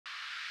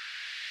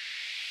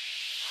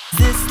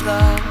This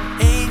love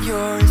ain't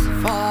yours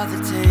for the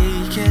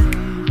taking.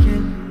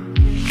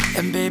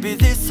 And baby,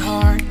 this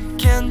heart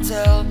can't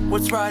tell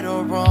what's right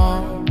or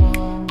wrong.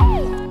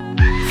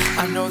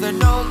 I know that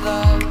no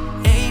love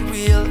ain't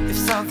real if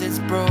something's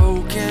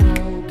broken,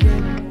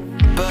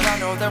 but I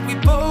know that we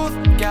both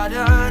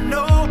gotta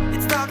know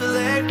it's time to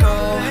let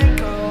go.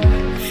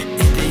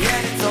 In the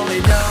end, it's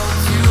only down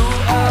to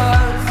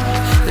us.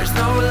 There's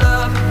no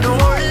love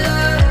nor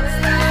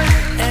lust,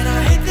 and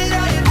I hate that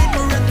I admit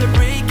we're at the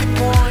breaking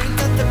point.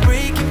 At the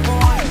breaking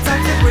point,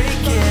 time to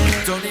break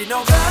it. Don't need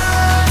no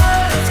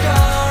bad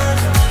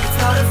scars. It's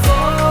not a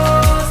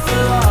false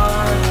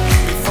alarm.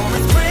 Before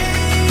it's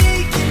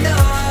breaking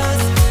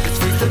us, let's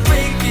face the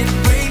breaking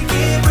point.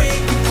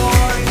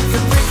 The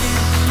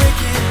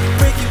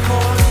breaking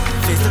point.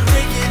 Face the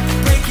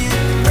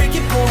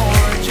breaking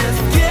point. Just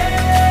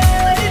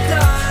get it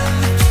done.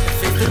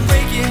 Face the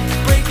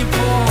breaking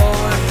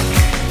point.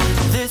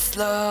 This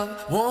love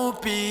won't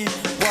be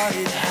what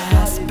it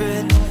has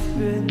been,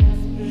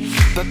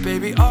 but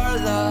baby, our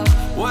love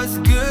was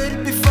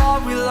good before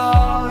we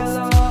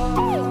lost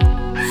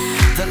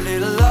the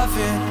little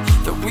loving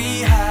that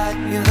we had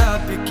in the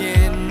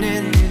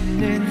beginning.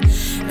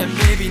 And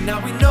maybe now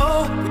we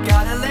know we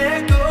gotta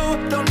let go.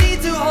 Don't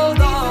need to hold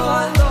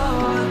on,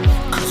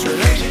 cause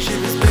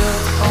relationship is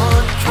built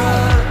on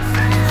trust,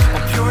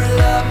 on pure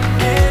love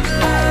and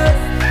love.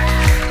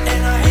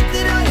 And I hate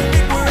that I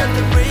think we're at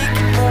the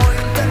breaking point.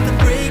 At the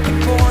breaking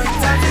point,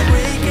 time to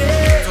break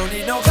it. Don't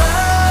need no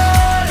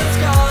bad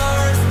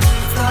scars.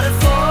 It's not a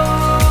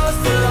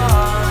false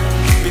alarm.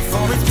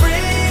 Before it's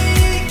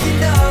breaking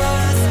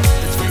us,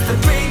 let's face the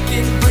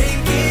breaking point.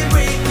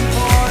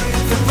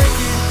 The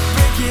breaking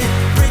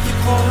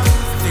point.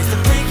 Face the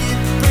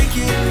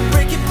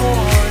breaking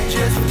point.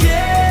 Just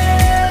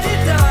get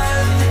it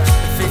done.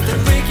 Face the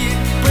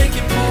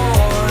breaking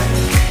point.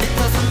 It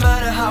doesn't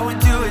matter how we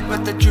do it,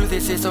 but the truth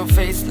is, so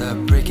face the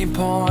breaking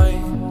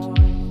point.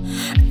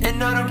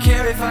 And I don't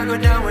care if I go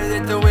down with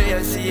it the way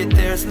I see it,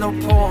 there's no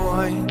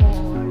point.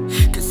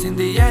 Cause in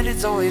the end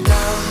it's only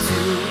down to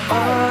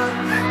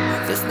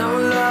us. There's no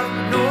love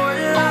nor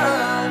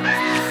love,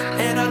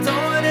 and I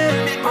don't wanna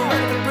admit we're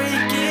at the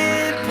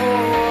breaking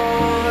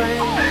point.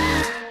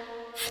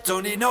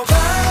 Don't need no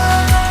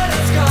bad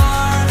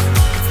scars.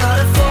 It's not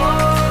a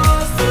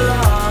false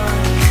alarm.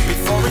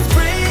 Before it's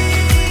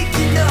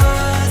breaking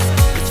us,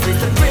 let's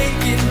face the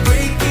breaking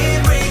point. The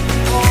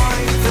breaking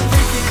point.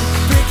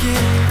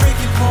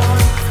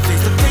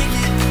 Face the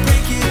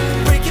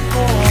breaking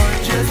point.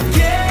 Just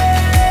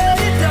get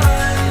it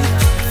done.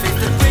 Face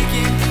the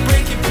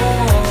breaking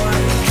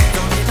point.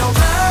 Don't need no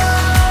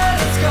bad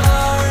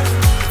scars.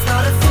 It's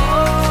not a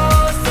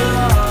false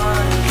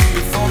alarm.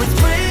 Before it's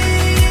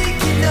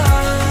breaking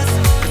us,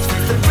 let's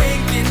face the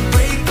breaking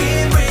point.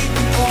 The breaking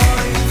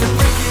point.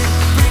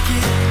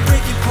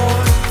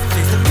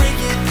 Face the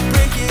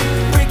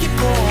breaking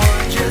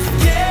point. Just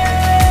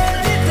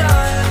get it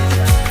done.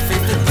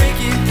 Face the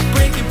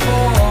breaking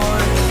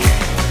point.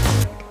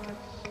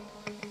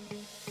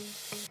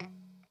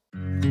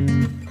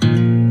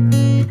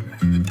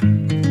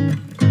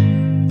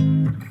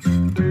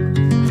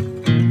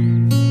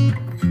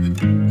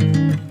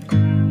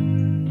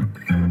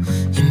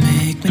 You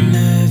make me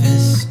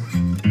nervous.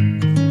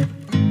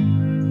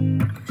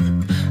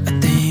 I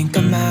think I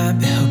might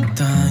be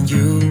hooked on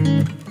you.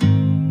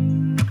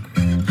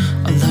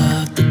 All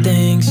of the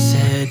things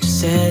you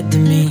said to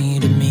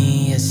me,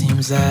 it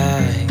seems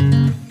like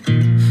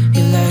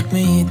you like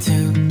me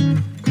too.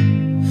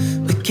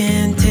 We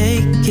can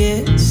take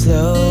it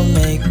slow,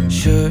 make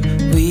sure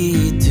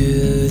we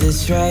do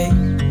this right.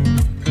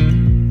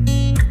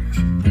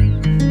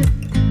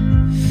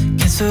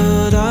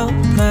 Cancelled all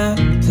my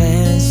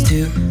plans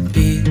to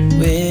be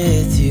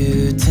with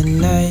you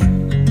tonight.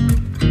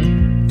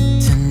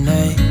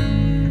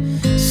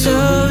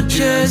 So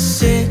just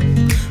sit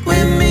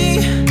with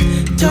me,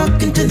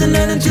 talking to the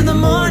night until the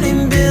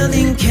morning,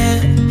 building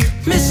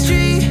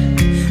chemistry.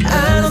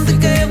 I don't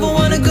think I ever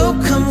wanna go,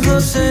 come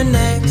closer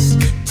next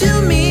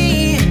to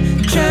me.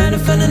 Trying to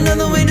find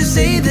another way to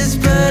say this,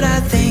 but I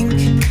think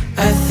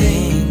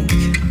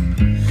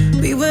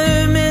we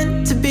were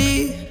meant to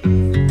be.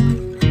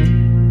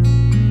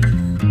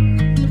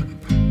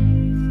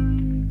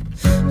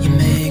 You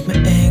make me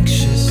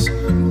anxious.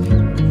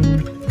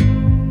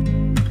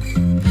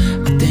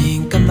 I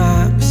think I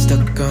might be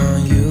stuck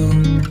on you.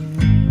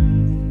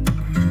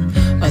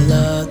 I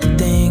love the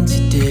things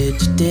you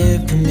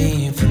did for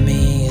me.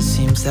 It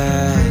seems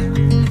like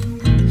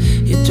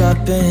you're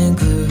dropping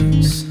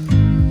clues.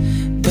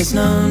 There's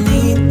no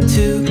need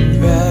to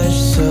rush,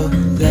 so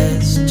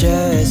let's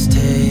just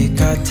take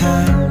our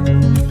time.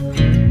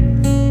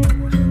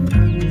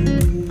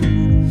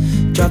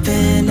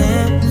 Dropping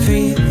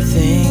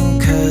everything,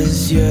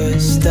 cause you're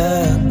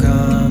stuck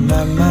on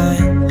my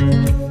mind.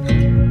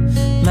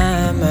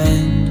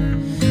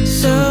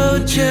 So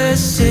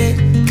just sit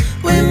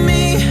with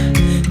me,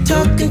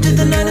 talking to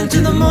the night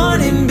until the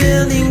morning,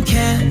 building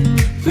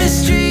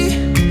chemistry.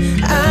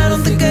 I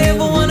don't think I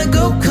ever wanna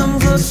go, come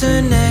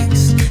closer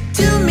next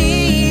to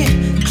me.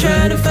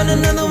 Try to find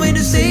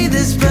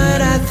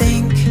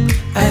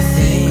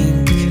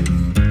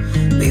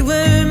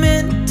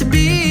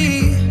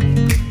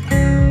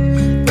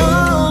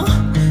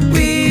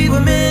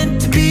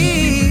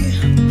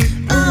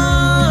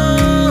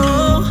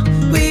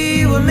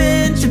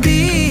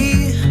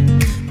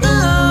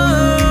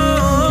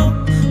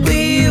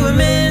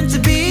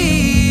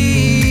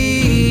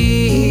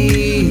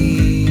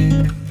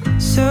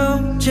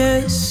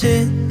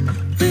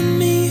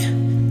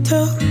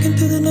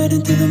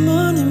talking to the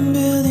morning,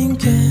 building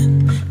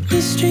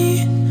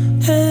chemistry.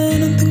 And I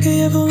don't think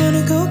I ever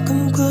wanna go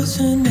come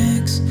closer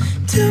next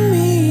to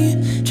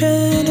me.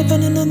 Trying to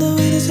find another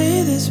way to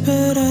say this,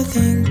 but I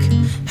think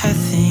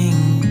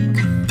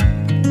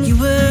you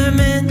were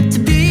meant to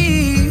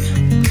be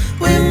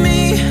with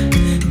me.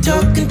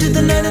 Talking to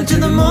the night until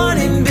the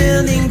morning,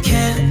 building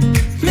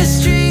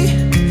chemistry.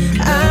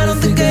 I don't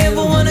think I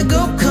ever wanna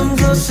go come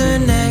closer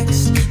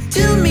next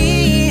to me.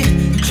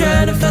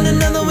 Trying to find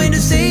another way to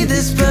say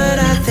this, but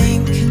I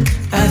think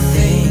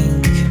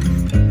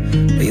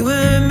we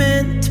were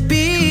meant to be.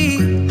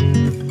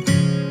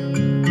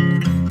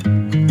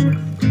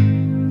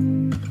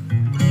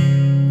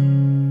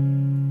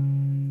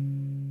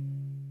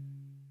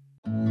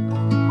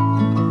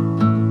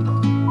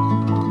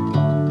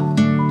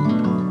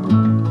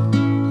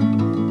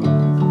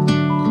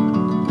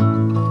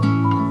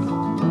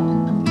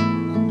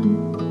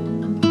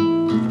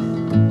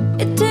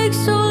 It takes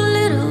so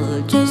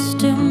little just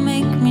to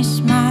make me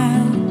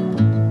smile.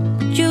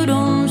 You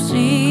don't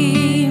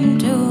seem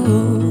to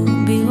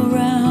be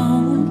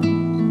around.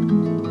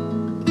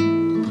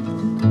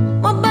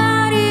 My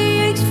body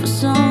aches for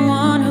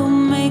someone who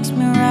makes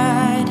me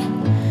right,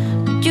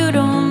 but you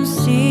don't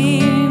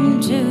seem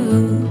to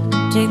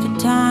take the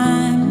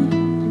time.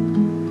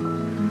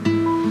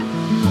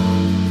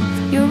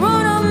 You're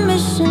on a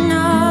mission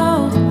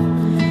now.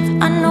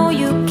 I know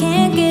you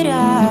can't get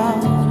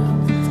out,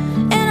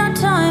 and our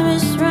time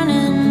is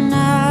running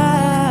out.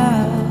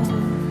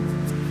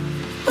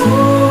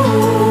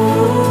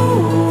 Ooh,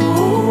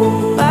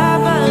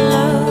 bye-bye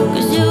love,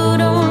 'cause you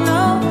don't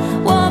know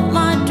what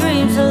my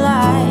dreams are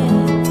like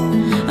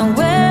and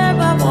where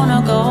I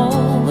wanna go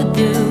with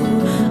you.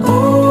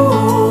 Ooh,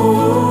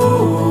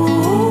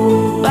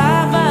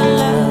 bye-bye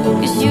love,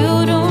 'cause you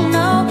don't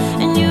know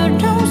and you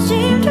don't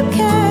seem to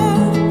care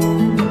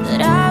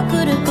that I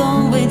could have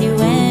gone with you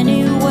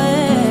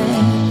anywhere.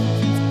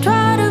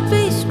 Try to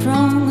be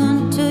strong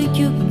until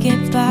you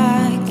get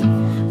back,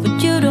 but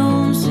you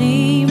don't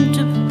seem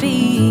to be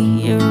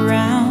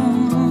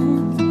around.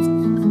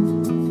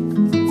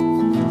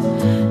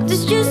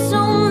 There's just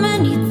so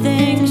many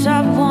things I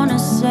wanna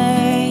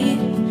say,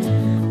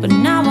 but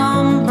now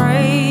I'm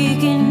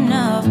breaking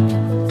up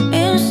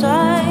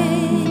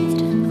inside.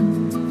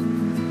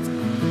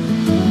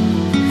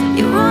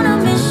 You're on a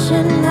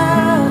mission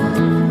now.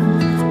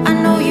 I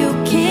know you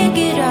can't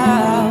get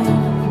out,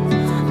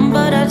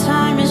 but our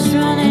time is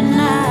running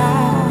out.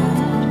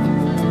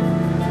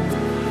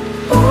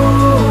 Ooh,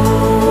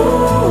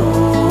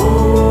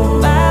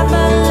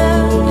 bye-bye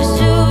love, 'cause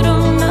you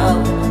don't know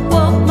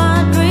what my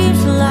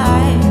dreams are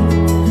like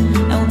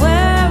and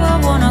where I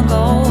wanna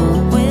go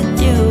with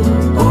you.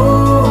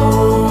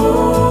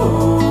 Ooh,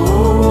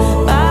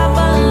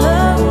 bye-bye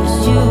love, 'cause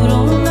you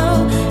don't know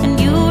and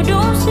you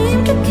don't seem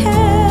to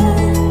care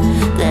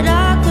that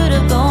I could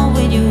have gone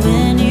with you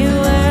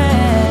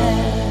anywhere.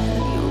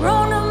 You're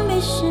on a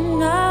mission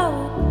now.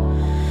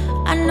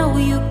 I know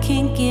you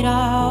can't get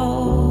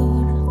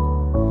out,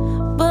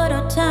 but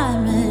our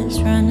time is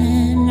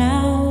running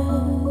out.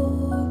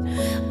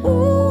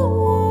 Ooh,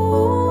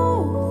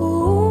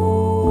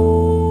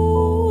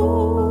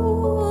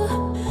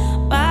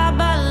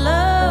 bye-bye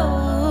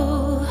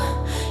love,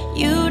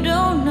 you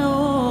don't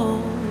know.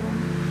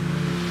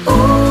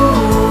 Ooh,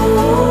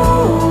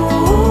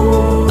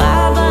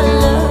 bye-bye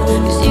love,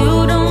 'cause you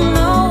don't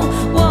know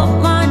what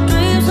my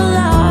dreams are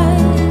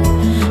like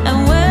and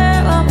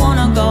where I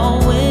wanna go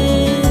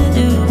with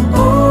you.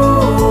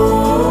 Ooh,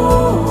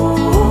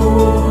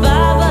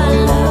 bye-bye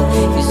love,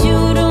 'cause you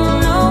don't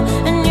know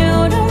and you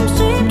don't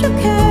seem to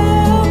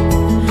care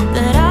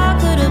that I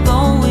could have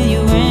gone with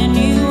you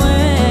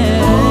anywhere.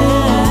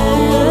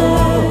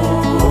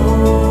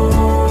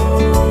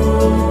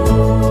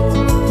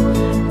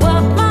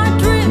 What my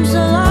dreams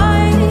are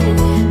like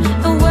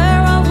and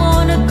where I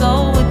wanna go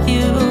with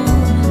you.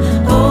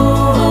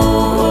 Ooh,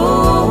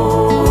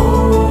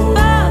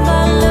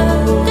 bye-bye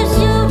love, 'cause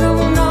you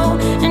don't know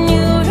and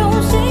you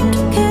don't seem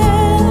to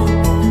care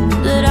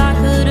that I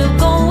could have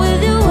gone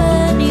with you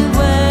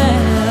anywhere.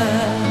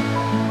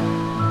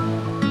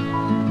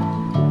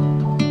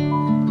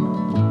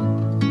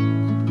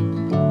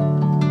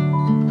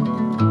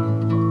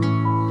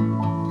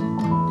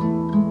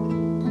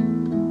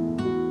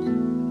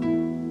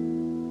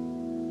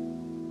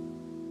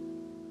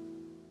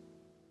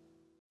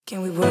 Can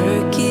we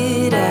work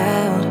it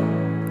out?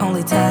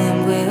 Only time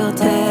will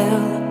tell.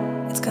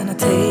 It's gonna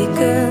take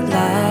a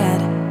lot,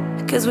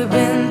 'cause we've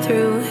been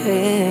through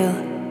hell.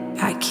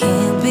 I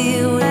can't be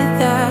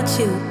without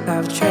you.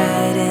 I've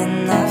tried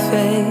and I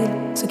failed.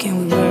 So can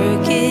we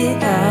work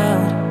it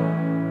out?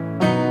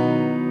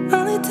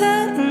 Only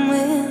time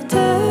will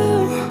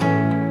tell.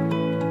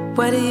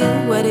 Why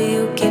do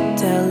you keep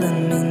telling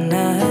me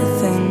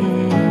nothing?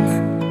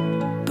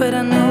 But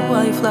I know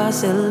while you've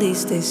lost, at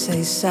least they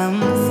say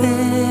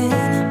something.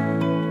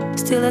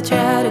 Still I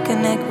try to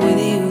connect with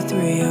you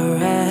through your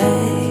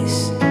eyes.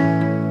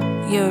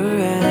 Your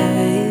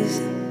eyes.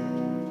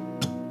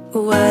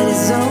 What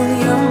is on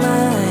your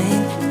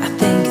mind? I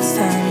think it's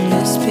time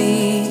to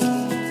speak.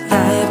 I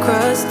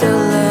crossed the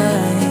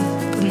line,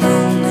 but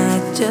no,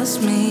 not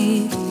just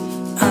me.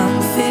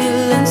 I'm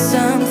feeling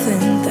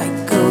something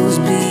that goes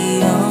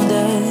beyond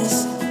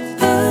us.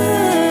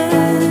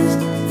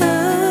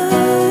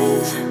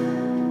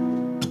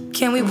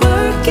 Can we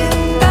work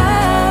it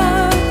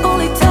out?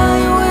 Only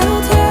time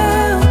will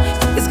tell.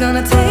 It's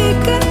gonna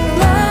take a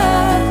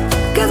lot,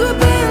 'cause we've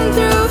been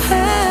through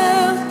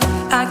hell.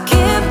 I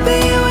can't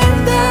be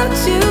without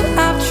you.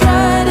 I've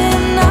tried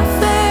and I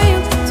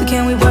failed. So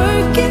can we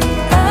work it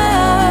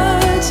out?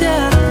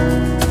 Yeah,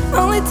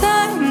 only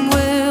time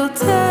will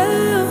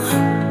tell.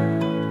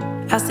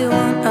 I still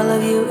want all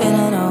of you, and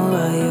I know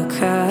all your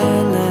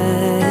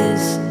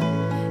colors.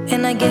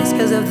 And I guess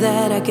 'cause of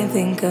that I can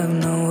think of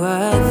no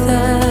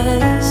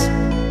others.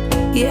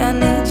 Yeah, I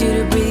need you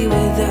to breathe.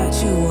 Without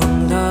you I'm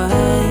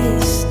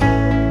lost.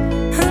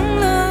 I'm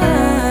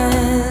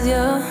lost,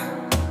 yeah.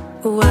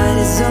 What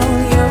is on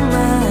your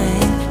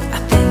mind? I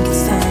think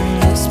it's time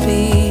to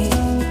speak.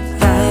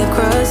 I have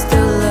crossed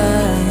the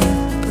line,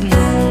 but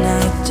no,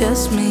 not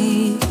just me.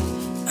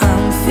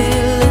 I'm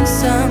feeling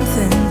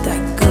something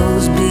that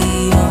goes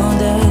beyond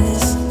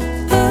us.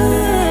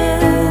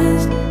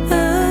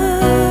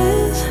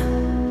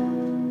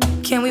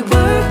 Can we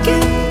work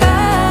it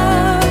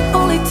out?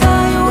 Only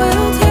time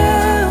will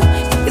tell.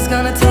 It's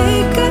gonna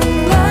take a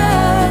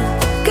lot,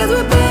 'cause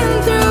we've been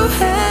through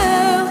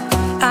hell.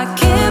 I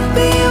can't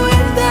be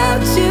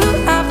without you.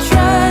 I've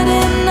tried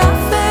and I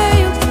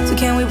failed. So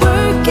can we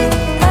work it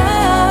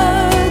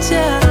out?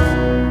 Yeah,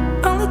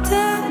 only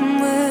time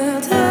will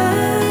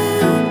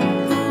tell.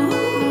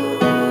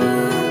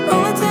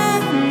 Only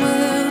time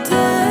will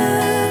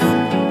tell.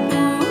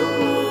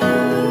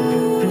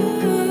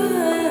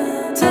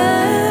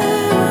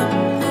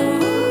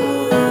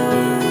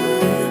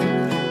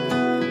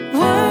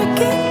 Work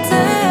it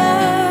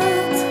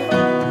out.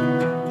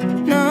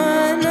 No,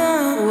 no.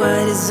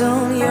 What is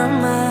on your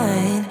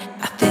mind?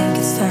 I think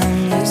it's time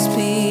to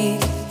speak.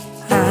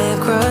 I have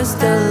crossed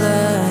the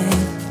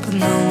line, but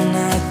no,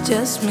 not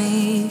just me.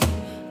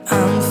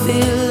 I'm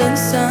feeling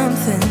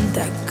something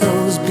that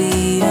goes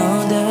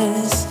beyond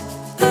us.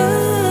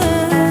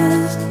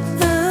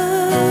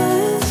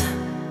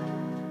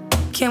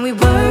 Can we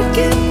work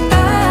it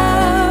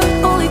out?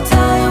 Only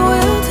time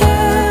will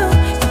tell.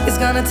 It's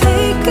gonna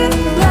take a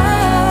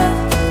lot,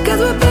 'cause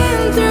we've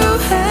been through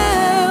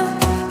hell.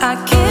 I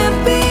can't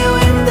be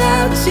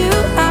without you.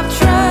 I've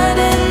tried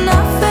and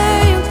I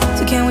failed.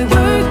 So can we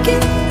work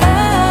it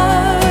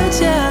out?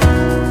 Yeah,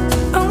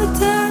 only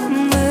time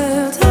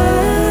will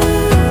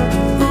tell.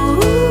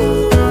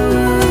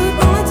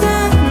 Ooh, only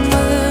time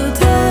will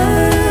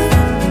tell.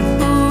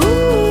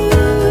 Ooh,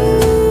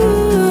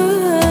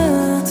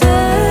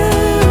 tell.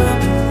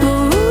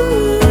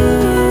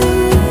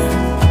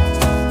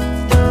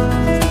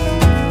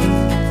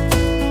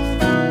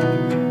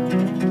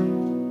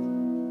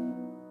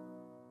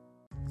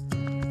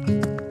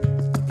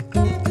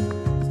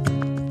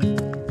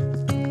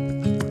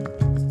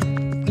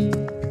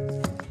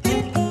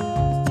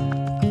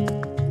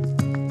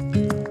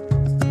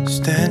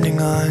 Standing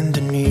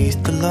underneath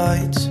the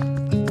lights,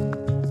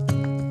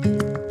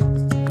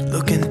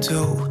 look into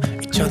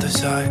each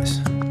other's eyes.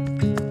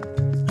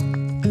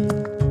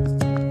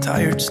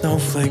 Tired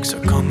snowflakes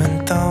are coming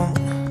down,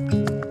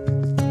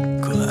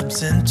 collapse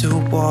into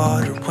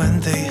water when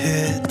they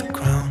hit the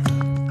ground.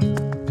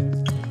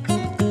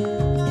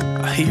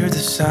 I hear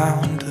the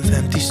sound of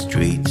empty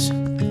streets, and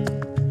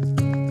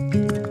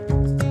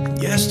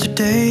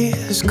yesterday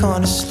has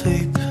gone to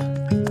sleep.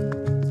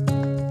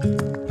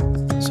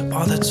 So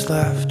all that's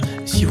left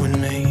is you and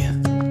me.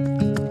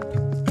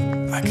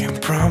 I can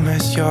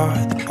promise you're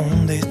the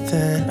only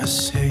thing I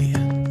see.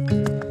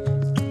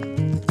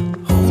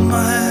 Hold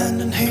my hand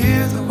and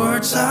hear the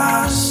words I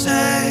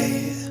say.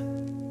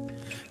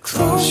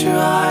 Close your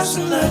eyes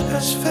and let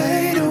us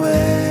fade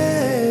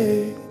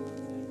away.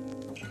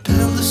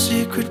 Build a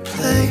secret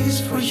place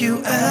for you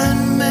and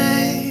me,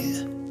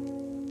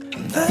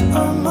 and let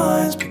our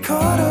minds be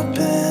caught up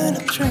in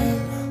a dream.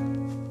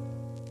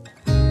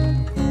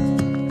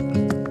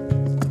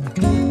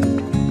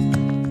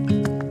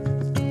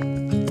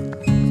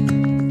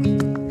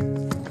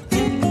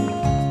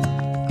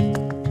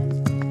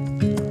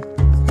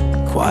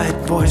 Quiet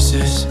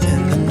voices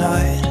in the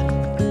night,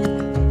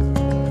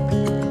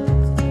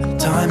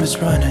 time is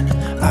running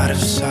out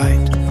of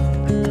sight.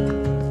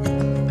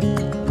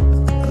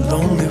 A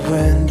lonely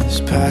wind is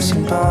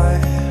passing by,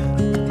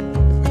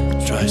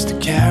 tries to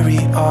carry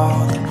all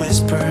the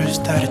whispers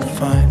that it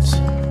finds.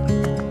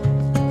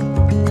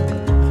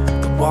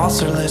 The walls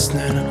are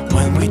listening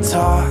when we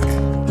talk,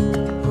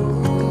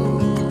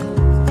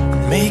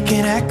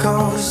 making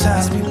echoes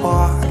as we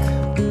walk.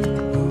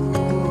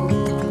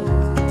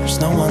 There's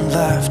no one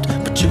left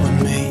but you and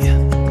me.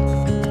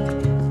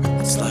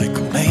 It's like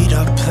a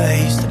made-up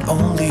place that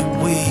only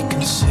we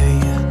can see.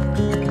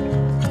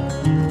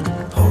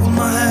 Hold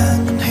my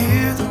hand and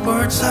hear the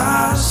words I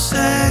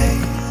say.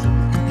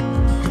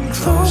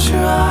 Close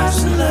your eyes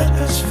and let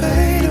us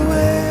fade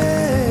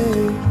away.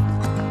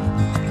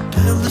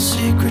 Build a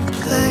secret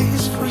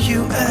place for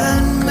you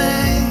and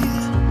me,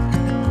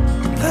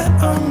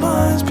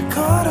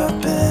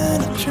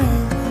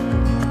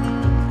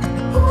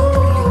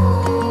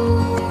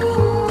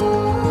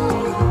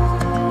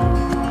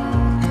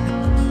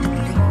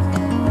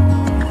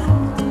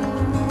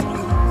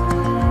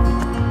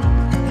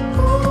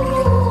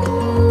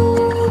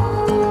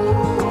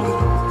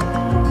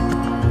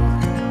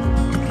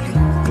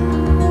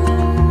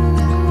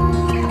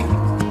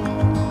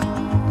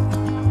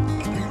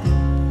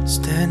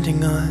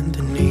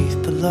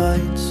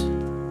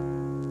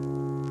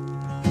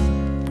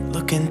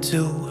 look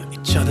into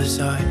each other's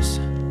eyes.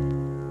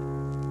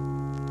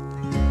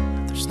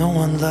 There's no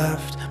one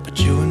left but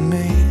you and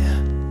me.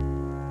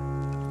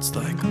 It's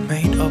like a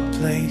made-up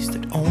place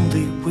that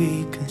only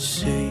we can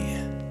see.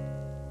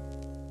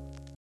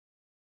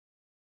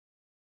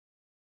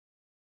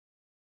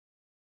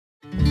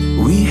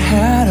 We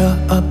had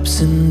our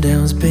ups and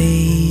downs,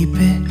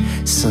 baby.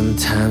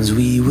 Sometimes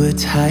we were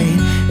tight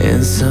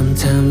and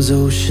sometimes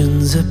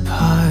oceans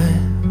apart.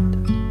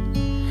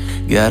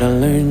 Gotta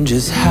learn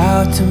just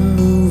how to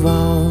move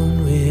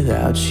on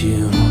without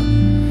you.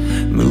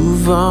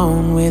 Move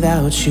on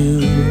without you.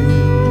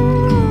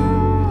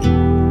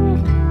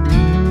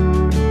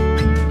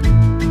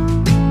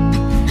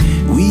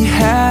 We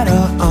had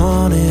our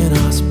on and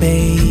offs,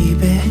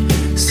 baby.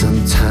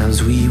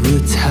 Sometimes we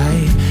were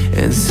tight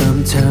and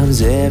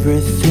sometimes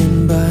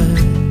everything but.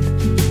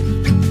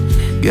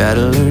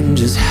 Gotta learn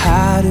just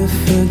how to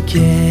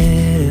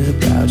forget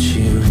about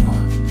you.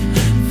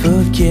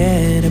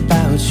 Forget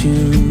about you.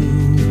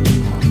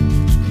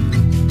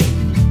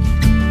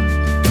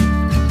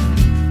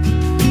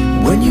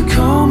 When you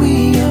call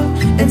me up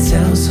and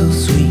sound so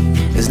sweet,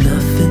 there's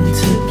nothing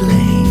to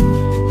blame.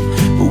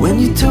 But when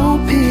you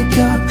don't pick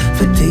up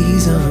for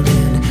days on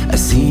end, I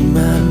see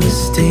my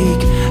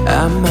mistake.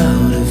 I'm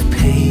out of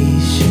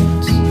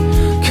patience.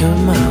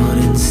 Come out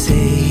and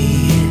say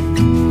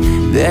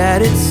it,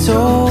 that it's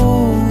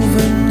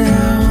over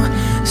now,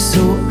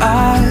 so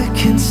I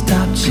can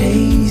stop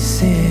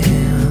chasing.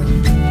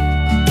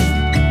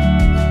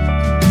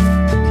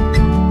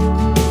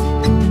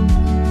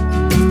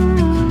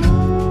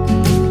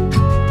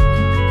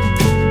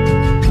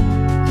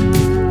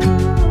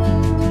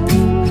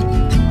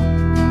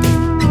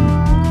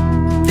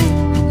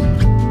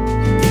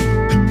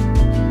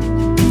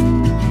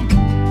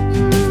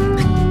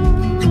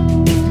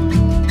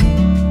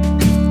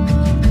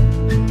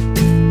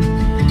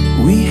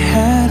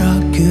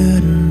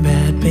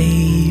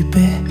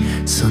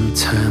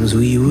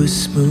 We were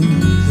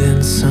smooth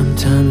and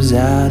sometimes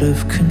out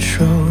of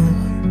control.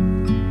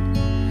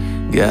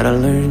 Gotta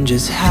learn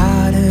just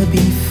how to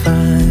be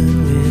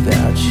fine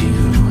without you.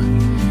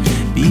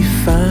 Be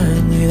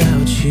fine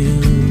without you.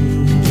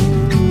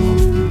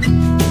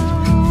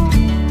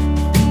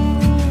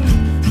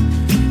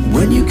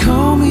 When you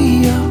call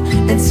me up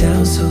and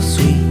sound so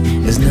sweet,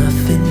 there's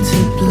nothing to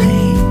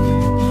blame.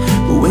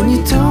 But when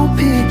you don't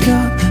pick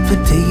up for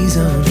days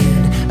on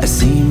end, I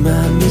see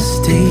my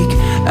mistake.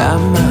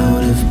 I'm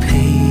out of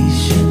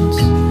patience.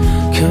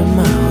 Come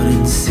out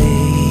and say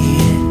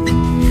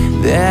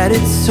it, that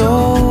it's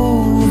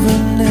over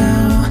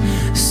now,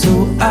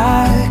 so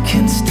I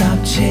can stop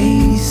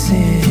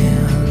chasing.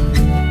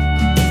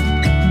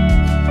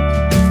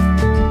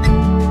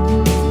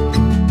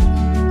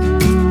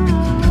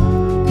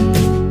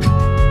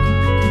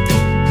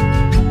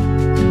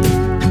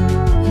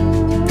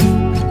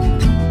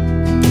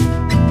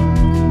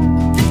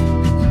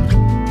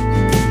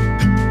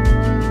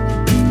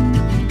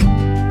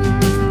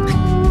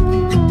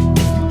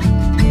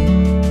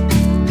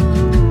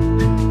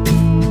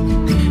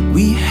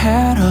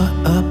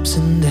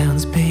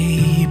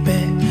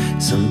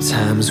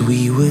 Sometimes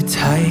we were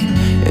tight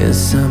and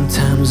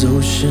sometimes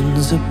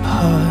oceans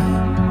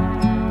apart.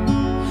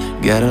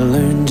 Gotta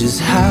learn just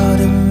how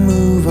to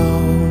move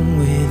on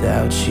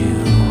without you.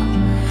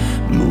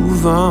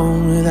 Move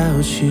on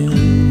without you.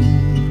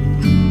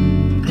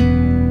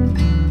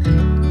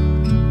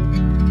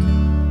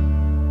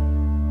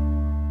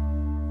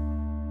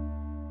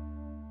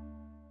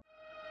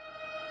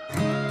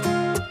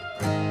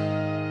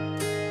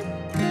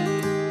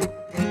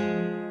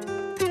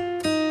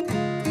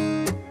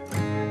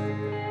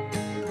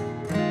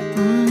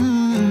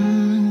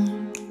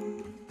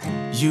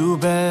 You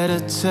better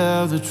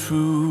tell the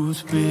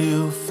truth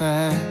real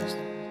fast,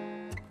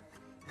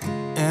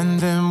 and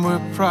then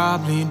we're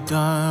probably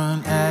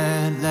done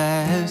at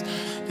last.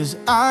 'Cause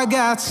I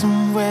got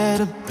somewhere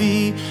to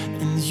be,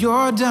 and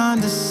you're done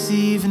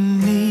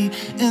deceiving me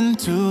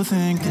into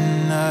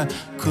thinking I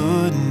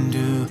couldn't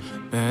do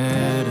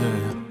better.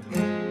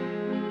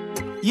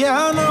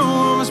 Yeah, I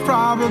know I was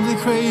probably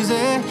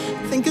crazy,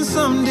 thinking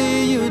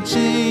someday you'd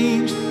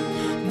change.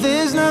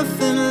 There's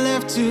nothing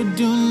left to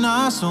do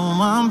now, so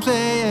I'm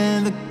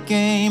playing the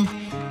game.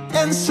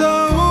 And so,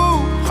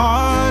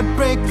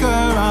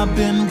 heartbreaker, I've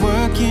been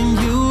working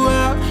you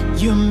out.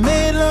 You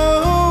made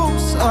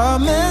loads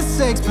of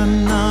mistakes, but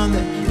none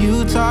that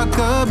you talk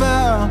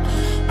about.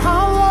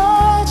 I'm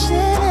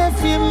watching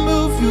every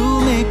move you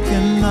make,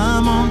 and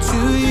I'm on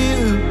to you.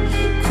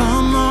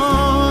 Come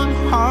on,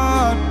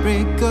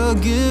 heartbreaker,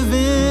 give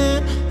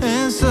in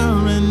and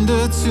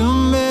surrender to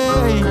me.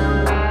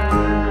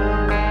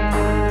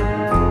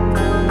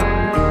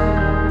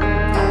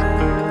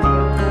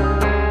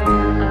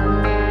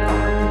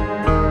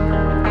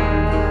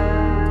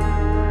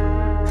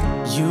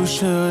 You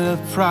should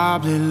have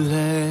probably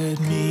let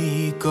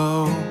me go,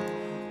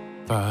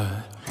 but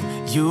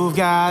you've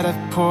got a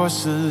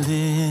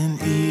porcelain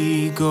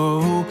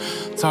ego,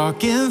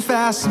 talking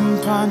fast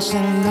and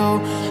punching low,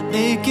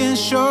 making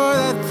sure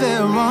that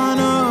there are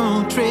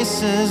no traces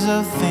places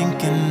of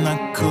thinking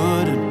I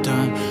could have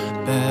done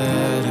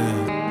better.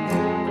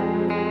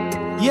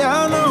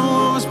 Yeah, I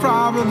know I was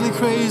probably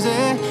crazy,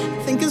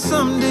 thinking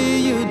someday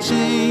you'd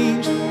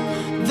change.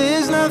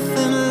 There's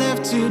nothing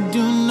left to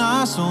do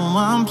now, so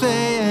I'm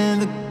playing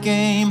the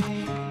game.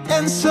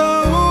 And so,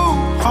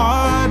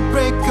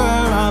 heartbreaker,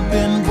 I've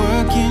been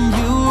working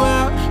you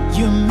out.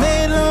 You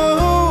made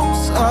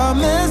loads of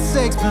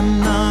mistakes, but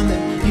none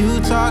that you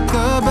talk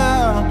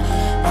about.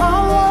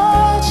 I'm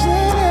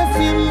watching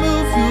every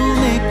move you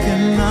make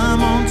and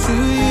I'm on to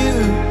you.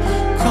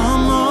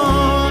 Come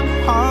on,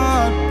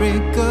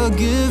 heartbreaker,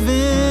 give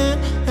in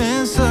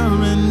and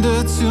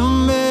surrender to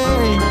me.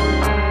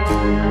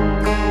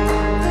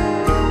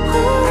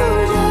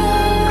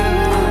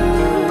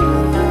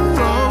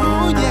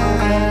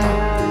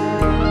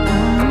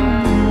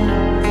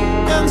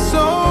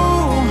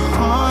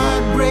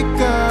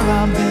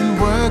 I've been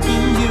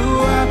working you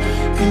out.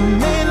 You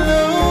made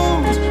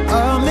loads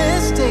of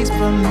mistakes,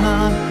 but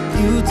none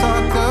you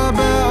talk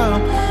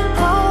about.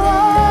 I'm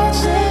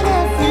watching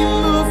every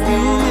move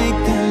you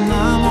make and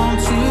I'm on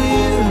to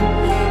you.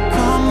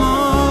 Come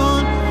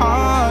on,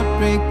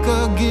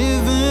 heartbreaker,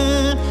 give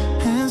in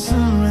and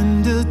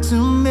surrender to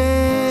me.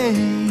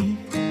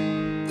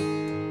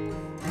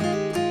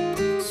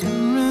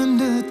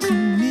 Surrender to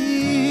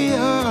me,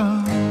 oh.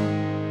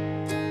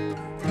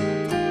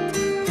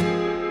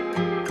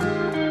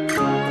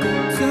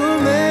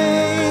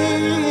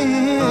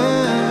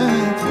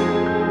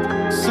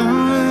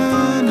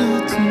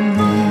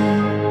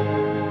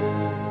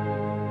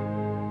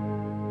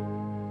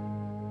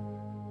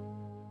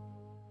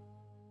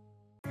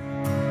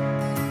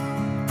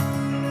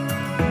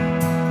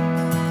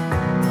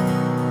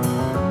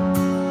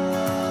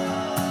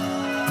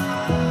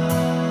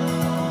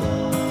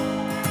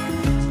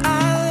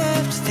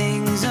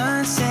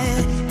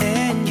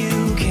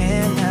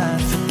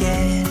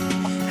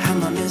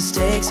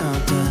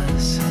 Haunt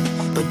us,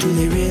 but do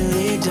they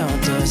really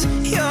daunt us?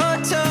 Your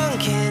tongue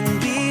can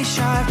be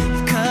sharp,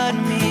 you've cut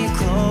me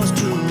close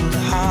to the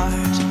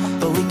heart,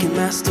 but we can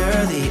master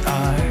the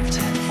art.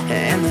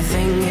 And the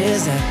thing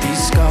is that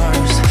these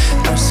scars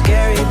are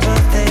scary,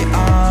 but they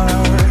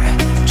are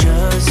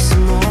just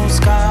some old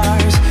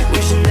scars.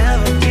 We should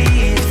never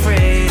be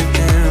afraid of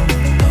them.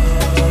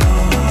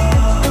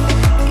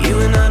 You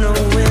and I know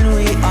when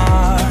we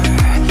are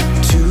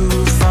too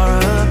far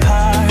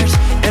apart,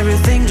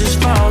 everything just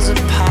falls apart.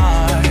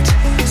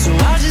 So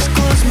I'll just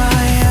close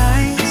my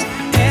eyes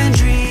and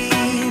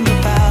dream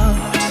about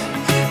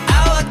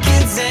our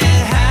kids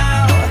and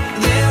how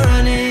they're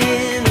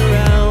running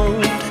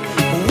around.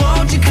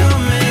 Won't you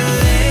come and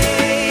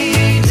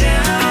lay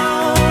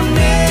down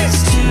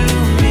next to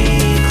me?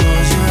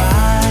 Close your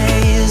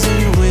eyes and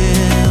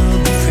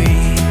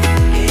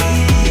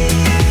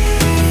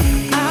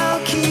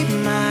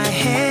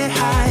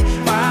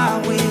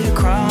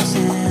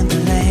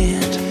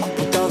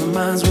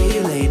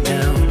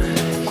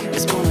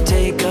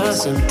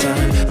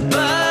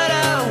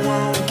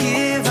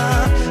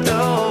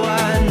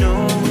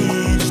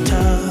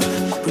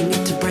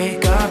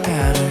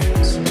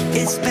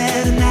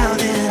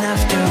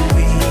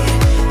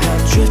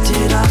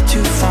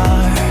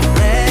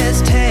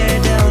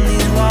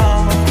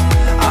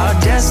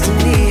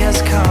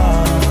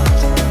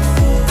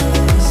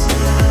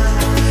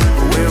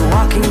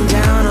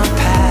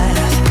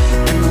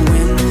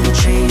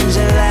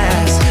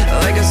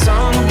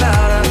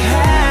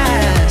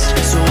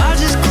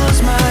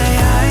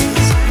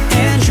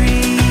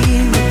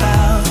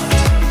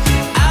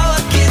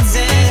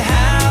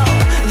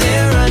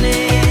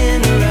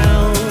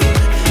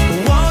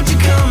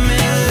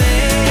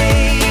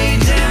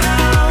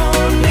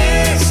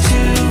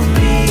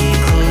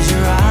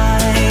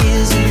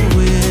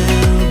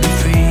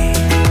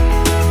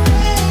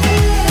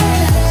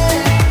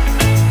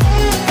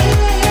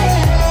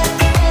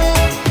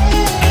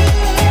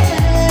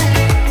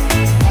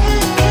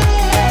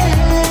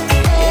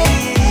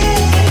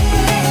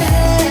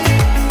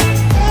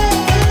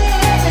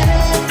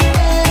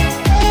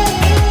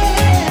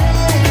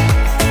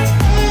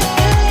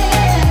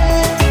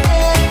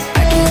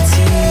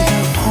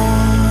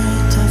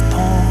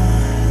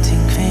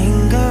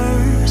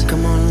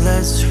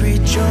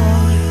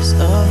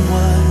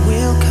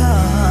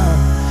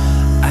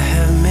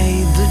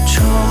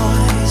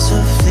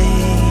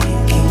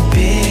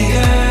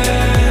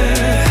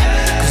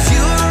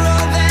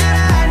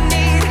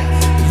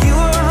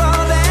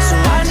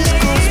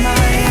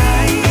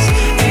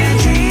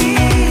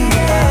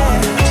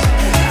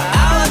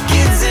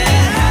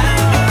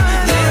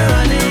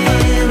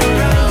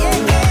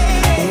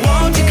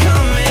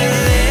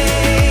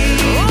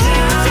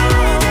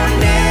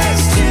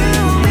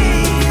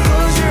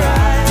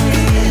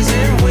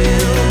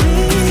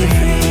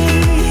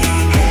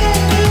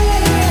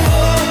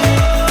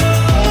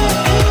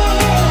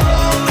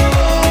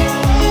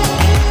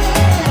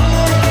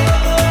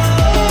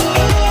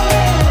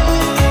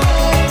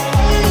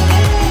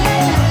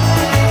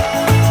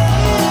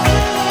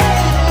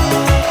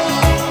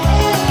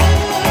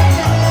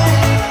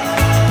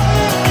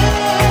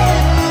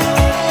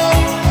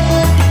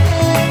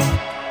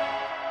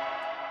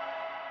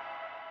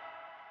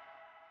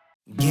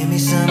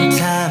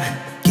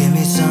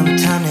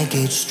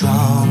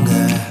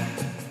stronger.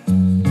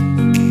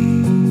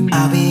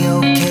 I'll be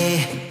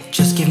okay,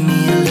 just give me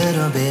a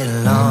little bit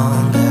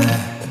longer.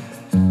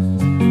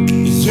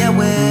 Yeah,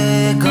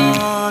 we're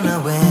gonna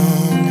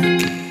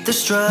win the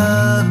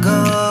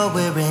struggle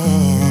we're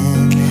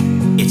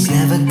in. It's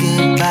never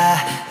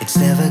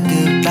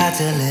goodbye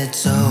till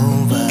it's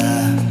over.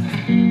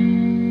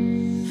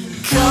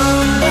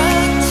 Come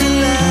back to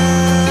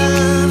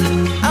love.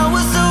 I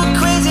was so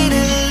crazy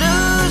to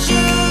lose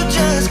you.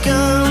 Just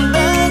come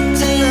back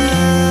to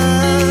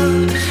love.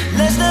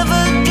 Let's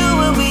never do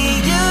what we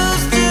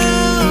used to.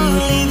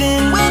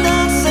 Leaving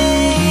without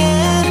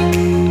saying,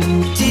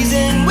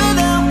 teasing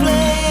without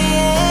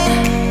playing.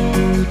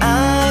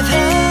 I've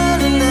had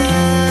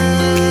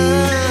enough.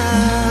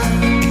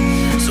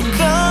 So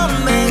come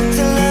back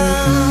to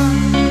love.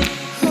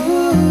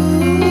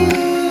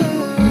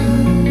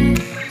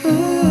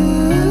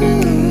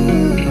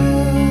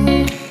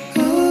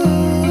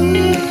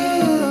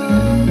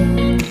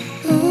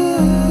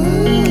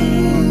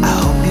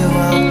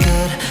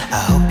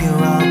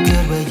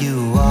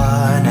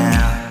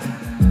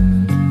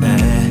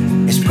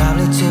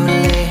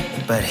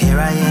 But here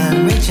I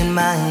am reaching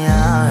my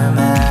arm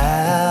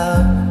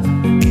out.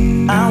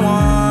 I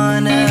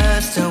want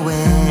us to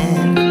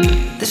win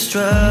the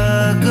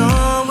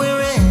struggle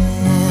we're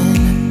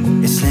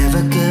in. It's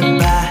never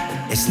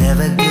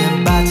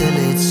goodbye till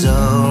it's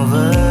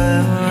over.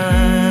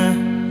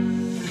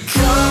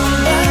 Come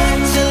back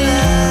to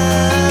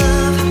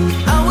love.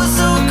 I was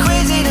so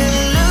crazy to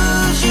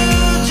lose you.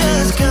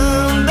 Just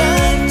come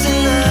back to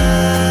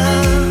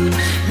love.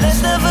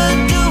 Let's never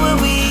do what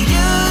we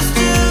used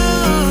to.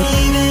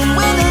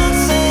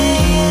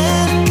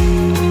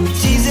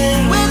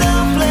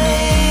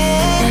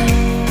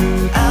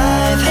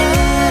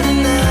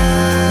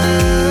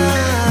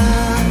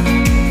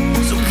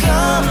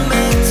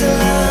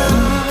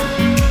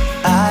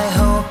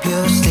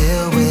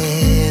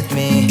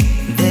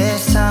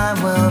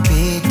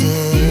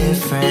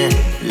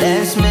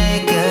 Let's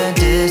make a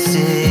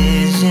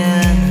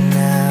decision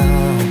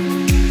now.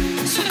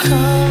 So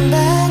come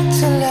back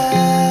to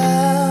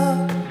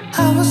love.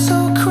 I was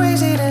so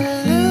crazy to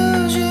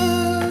lose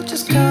you.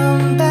 Just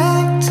come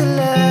back to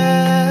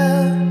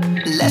love.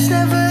 Let's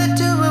never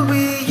do what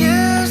we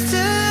used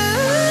to.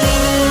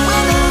 Leaving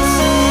without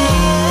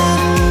saying,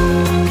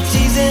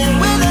 teasing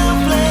without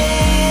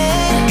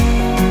playing.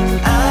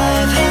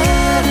 I've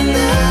had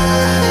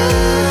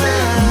enough.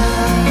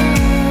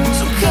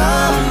 So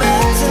come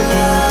back to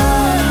love.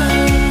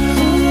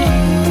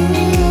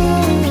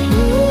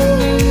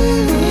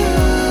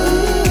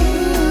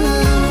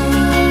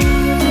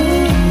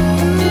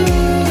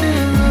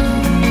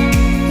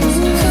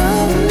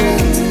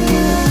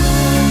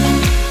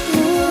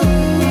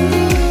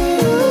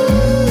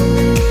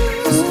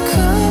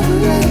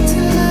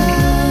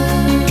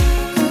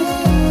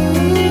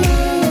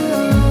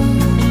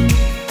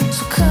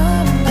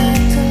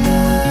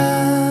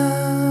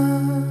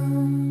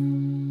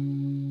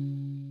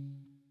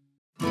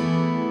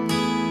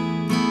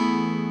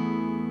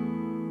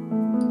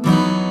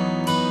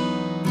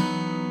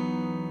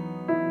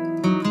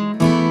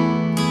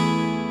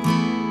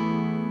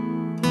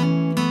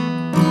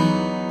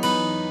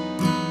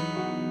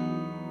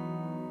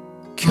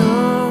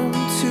 Come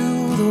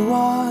to the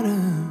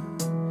water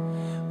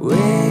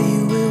where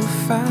you will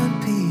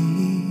find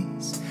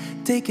peace.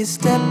 Take a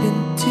step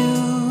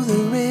into the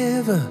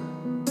river.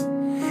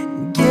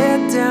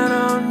 Get down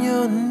on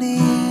your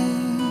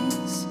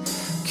knees.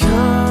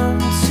 Come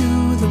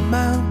to the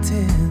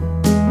mountain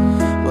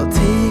while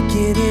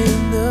taking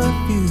in the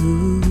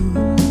view.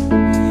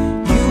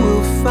 You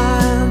will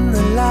find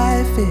that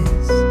life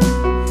is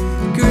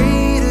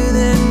greater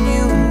than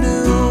you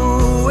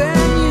knew.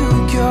 When you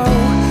go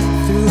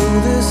through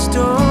the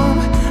storm,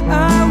 I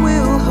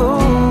will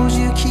hold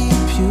you,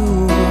 keep you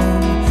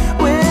warm.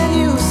 When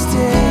you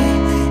stay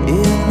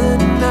in the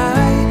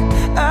night,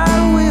 I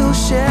will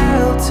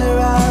shelter,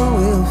 I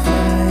will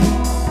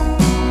fight,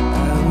 I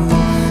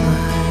will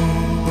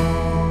fight.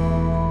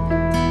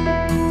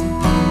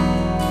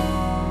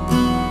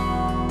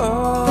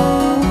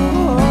 Oh,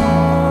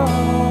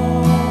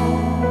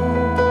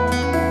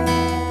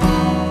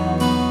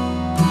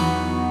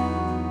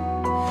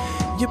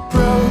 you're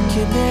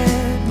broken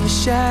and you're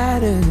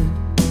shattered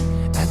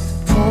at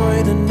the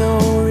point of no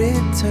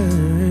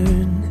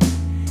return.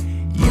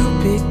 You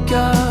pick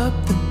up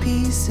the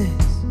pieces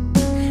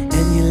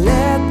and you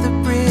let the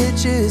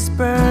bridges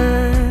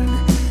burn.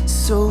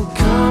 So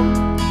come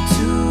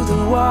to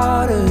the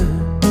water,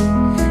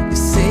 you're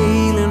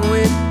sailing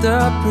with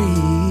the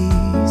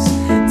breeze.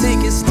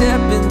 Take a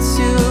step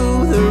into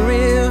the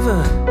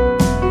river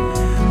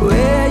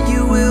where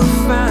you will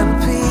find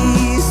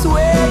peace.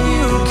 Where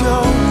you go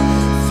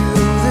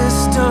through the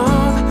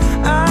storm,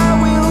 I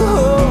will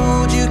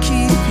hold you,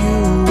 keep you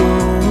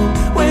warm.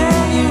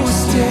 When you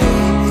stay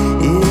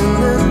in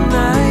the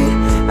night,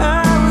 I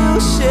will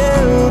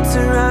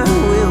shelter, I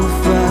will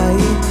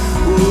fight.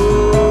 Oh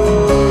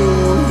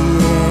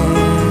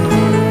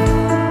yeah,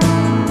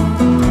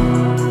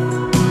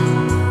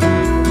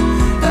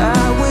 I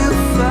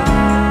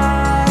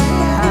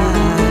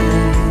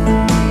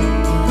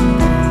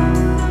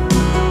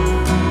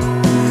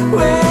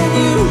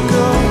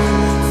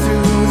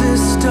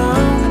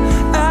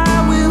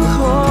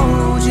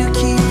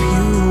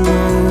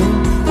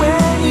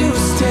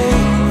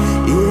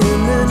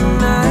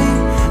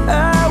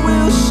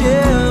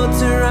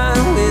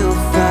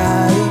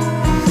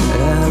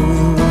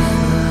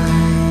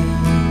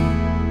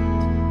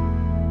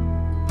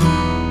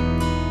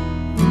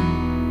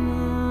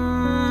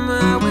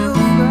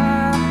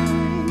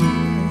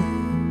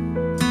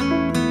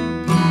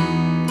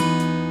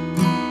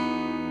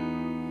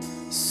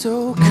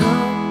So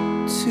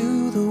come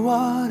to the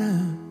water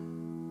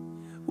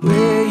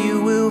where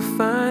you will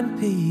find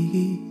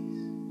peace.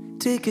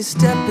 Take a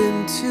step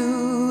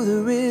into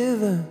the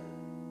river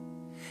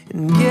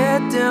and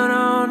get down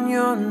on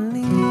your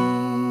knees.